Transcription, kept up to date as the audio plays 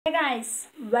Hey guys,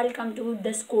 welcome to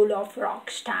the School of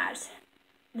Rockstars.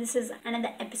 This is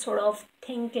another episode of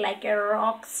Think Like a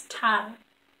Rock Star.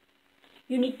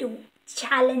 You need to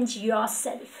challenge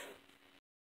yourself.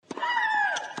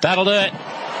 That'll do it.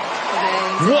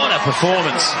 What a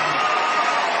performance.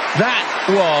 That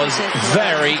was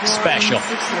very special.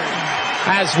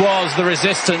 As was the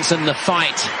resistance and the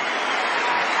fight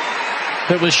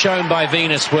that was shown by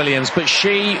Venus Williams, but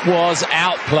she was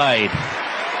outplayed.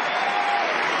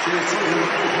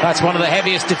 That's one of the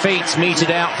heaviest defeats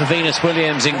meted out for Venus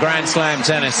Williams in Grand Slam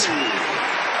tennis.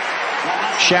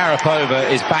 Sharapova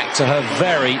is back to her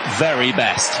very, very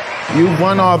best. You've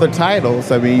won all the titles.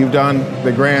 I mean, you've done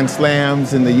the Grand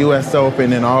Slams and the U.S.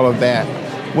 Open and all of that.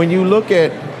 When you look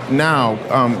at now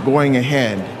going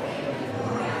ahead,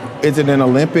 is it an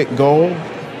Olympic goal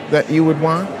that you would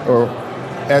want? Or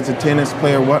as a tennis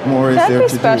player, what more is there to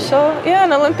do? That'd be special. Yeah,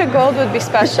 an Olympic gold would be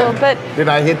special. But did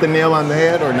I hit the nail on the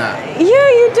head or not? Yeah,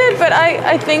 you did. But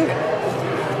I think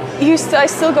I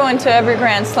still go into every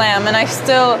Grand Slam, and I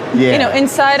still,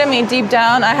 inside of me, deep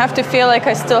down, I have to feel like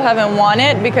I still haven't won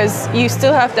it, because you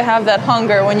still have to have that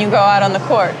hunger when you go out on the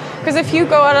court. Because if you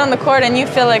go out on the court and you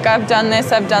feel like I've done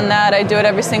this, I've done that, I do it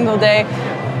every single day,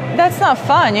 that's not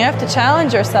fun. You have to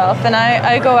challenge yourself. And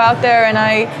I go out there and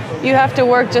you have to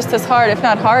work just as hard, if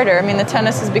not harder. I mean, the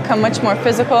tennis has become much more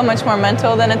physical, much more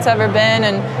mental than it's ever been,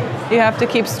 and you have to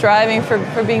keep striving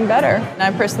for being better.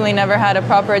 I personally never had a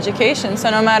proper education, so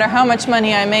no matter how much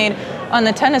money I made on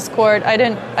the tennis court, I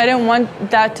didn't want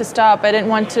that to stop. I didn't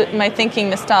want my thinking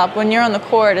to stop. When you're on the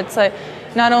court, it's like,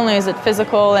 not only is it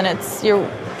physical and you're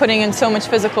putting in so much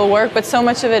physical work, but so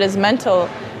much of it is mental.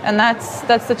 And that's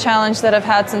the challenge that I've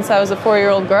had since I was a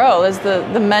 4-year-old girl, is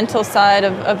the mental side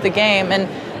of the game.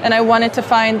 And I wanted to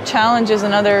find challenges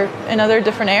in other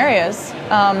different areas.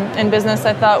 In business,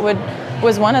 I thought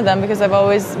was one of them, because I've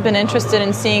always been interested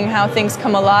in seeing how things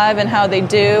come alive and how they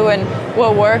do and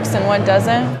what works and what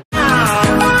doesn't.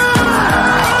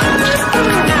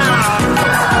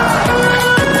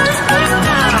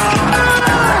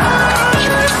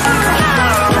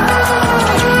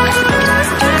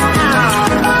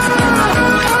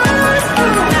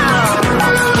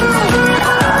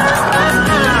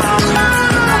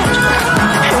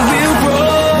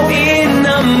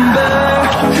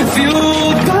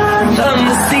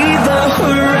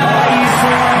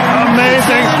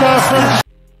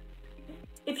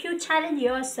 If you challenge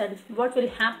yourself, what will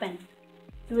happen?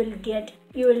 You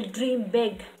will dream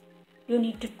big. You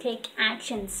need to take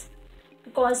actions,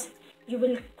 because you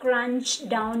will crunch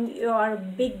down your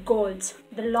big goals,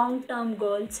 the long-term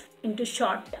goals, into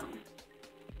short-term.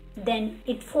 Then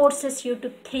it forces you to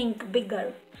think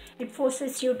bigger. It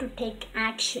forces you to take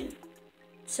action.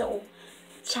 So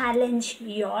challenge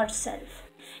yourself.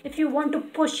 If you want to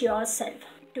push yourself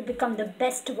to become the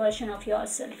best version of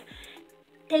yourself,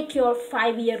 take your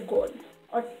 5-year goal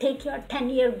or take your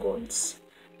 10-year goals.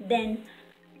 Then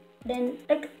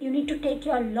you need to take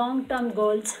your long-term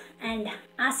goals and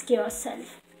ask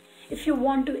yourself, if you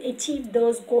want to achieve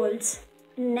those goals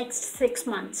in next 6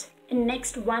 months, in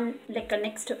next 1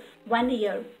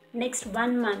 year, next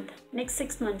 1 month, next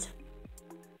 6 months,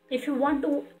 if you want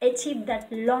to achieve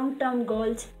that long-term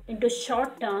goals into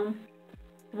short term,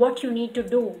 what you need to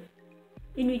do?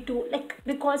 You need to,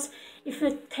 because if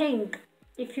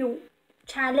you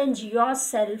challenge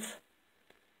yourself,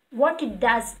 what it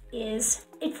does is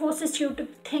it forces you to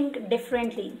think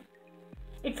differently.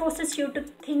 It forces you to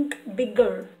think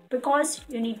bigger, because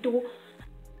you need to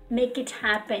make it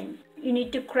happen. You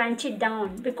need to crunch it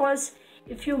down, because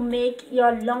if you make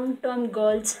your long-term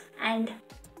goals and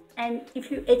if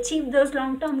you achieve those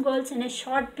long-term goals in a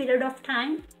short period of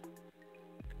time,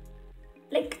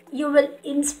 you will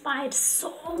inspire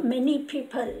so many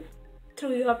people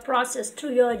through your process,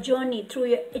 through your journey, through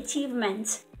your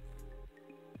achievements.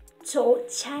 So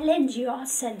challenge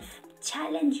yourself.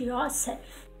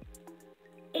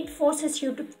 It forces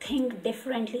you to think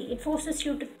differently. It forces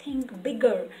you to think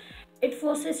bigger. It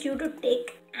forces you to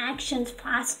take actions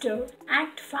faster,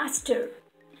 act faster.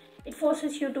 It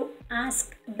forces you to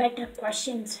ask better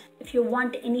questions. If you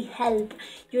want any help,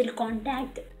 you will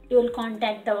contact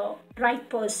the right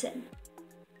person.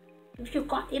 If you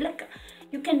will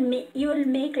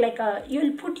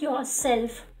put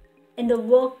yourself in the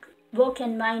work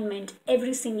environment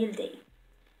every single day,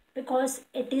 because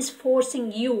it is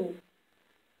forcing you,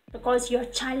 because you're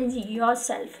challenging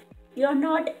yourself. You're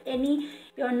not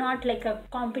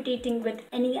competing with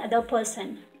any other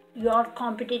person. You're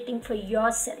competing for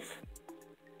yourself.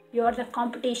 You're the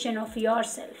competition of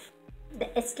yourself. The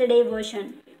yesterday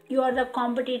version. You are the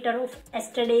competitor of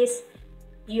yesterday's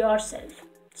yourself.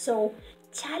 So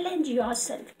challenge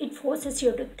yourself. It forces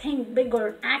you to think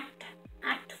bigger, act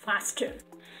faster.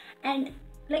 And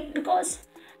like, because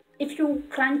if you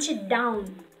crunch it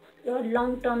down, your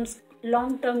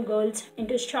long-term goals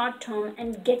into short term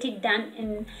and get it done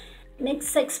in next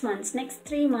 6 months, next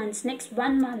 3 months, next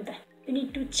 1 month, you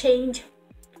need to change.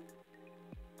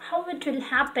 How it will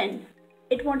happen?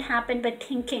 It won't happen by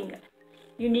thinking.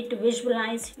 You need to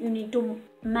visualize, you need to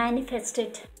manifest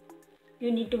it.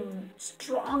 You need to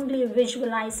strongly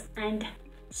visualize and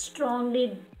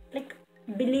strongly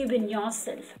believe in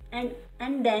yourself, and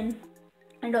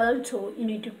also you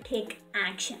need to take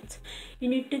actions. You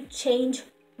need to change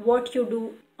what you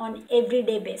do on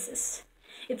everyday basis.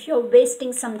 If you're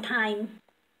wasting some time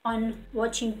on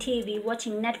watching TV,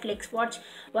 watching Netflix,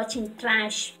 watching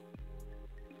trash,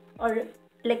 or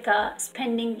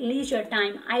spending leisure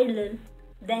time idle,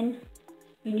 then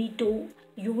you need to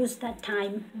use that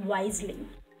time wisely.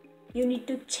 You need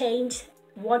to change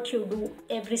what you do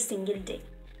every single day,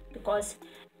 because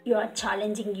you are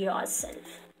challenging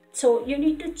yourself. So you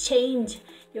need to change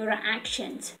your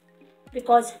actions,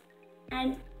 because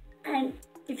and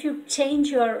if you change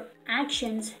your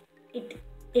actions,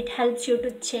 it helps you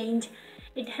to change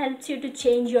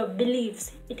your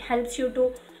beliefs. It helps you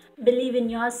to believe in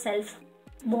yourself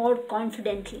more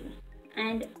confidently,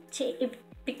 and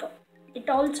it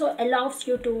also allows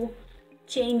you to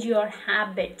change your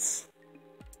habits.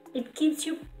 It gives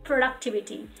you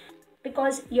productivity,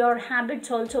 because your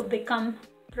habits also become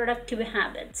productive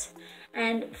habits,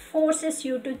 and forces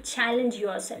you to challenge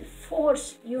yourself.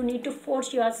 You need to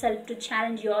force yourself to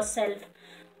challenge yourself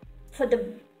for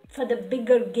the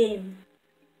bigger game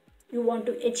you want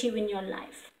to achieve in your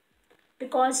life,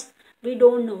 because we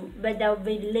don't know whether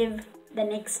we live the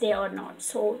next day or not.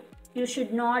 So you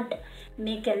should not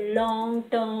make a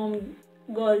long-term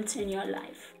goals in your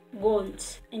life.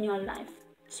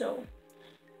 So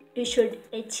you should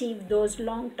achieve those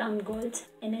long-term goals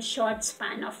in a short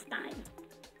span of time.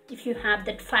 If you have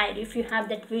that fire, if you have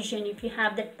that vision, if you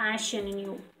have that passion in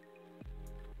you.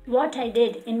 What I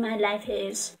did in my life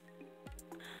is,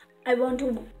 I want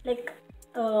to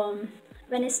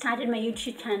when I started my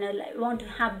YouTube channel, I want to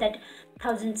have that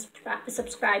 1,000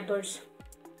 subscribers.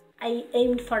 I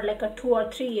aimed for 2 or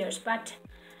 3 years, but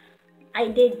I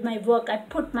did my work. I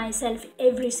put myself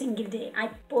every single day. I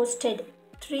posted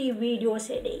 3 videos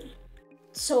a day.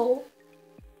 So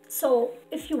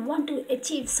if you want to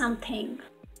achieve something,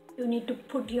 you need to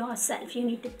put yourself, you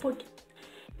need to put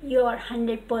your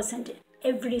 100%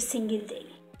 every single day.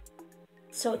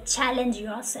 So challenge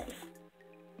yourself.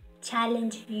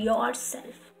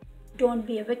 Don't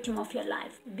be a victim of your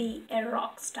life. Be a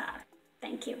rock star.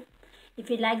 Thank you. If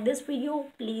you like this video,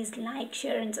 please like,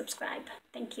 share and subscribe.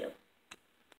 Thank you.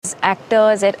 As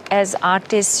actors, as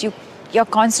artists, you're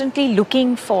constantly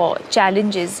looking for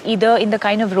challenges, either in the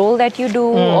kind of role that you do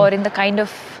or in the kind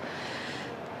of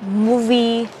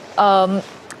movie, or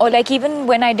even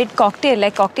when I did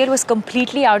Cocktail, Cocktail was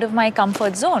completely out of my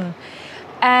comfort zone.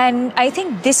 And I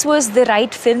think this was the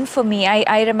right film for me.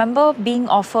 I remember being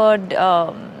offered,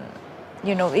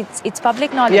 it's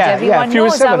public knowledge. Everyone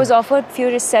knows 7. I was offered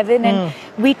Furious 7 and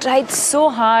we tried so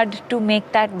hard to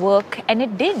make that work, and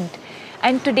it didn't.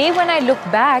 And today when I look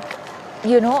back,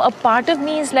 a part of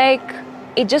me is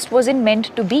it just wasn't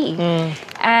meant to be.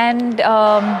 And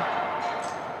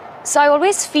so I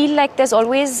always feel like there's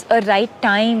always a right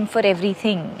time for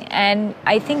everything. And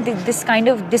I think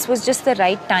this was just the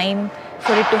right time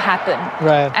for it to happen.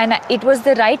 Right. And it was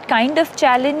the right kind of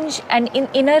challenge, and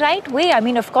in a right way. I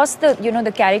mean, of course, the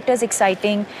character is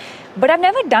exciting, but I've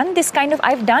never done this kind of,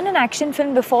 I've done an action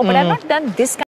film before, but I've not done this kind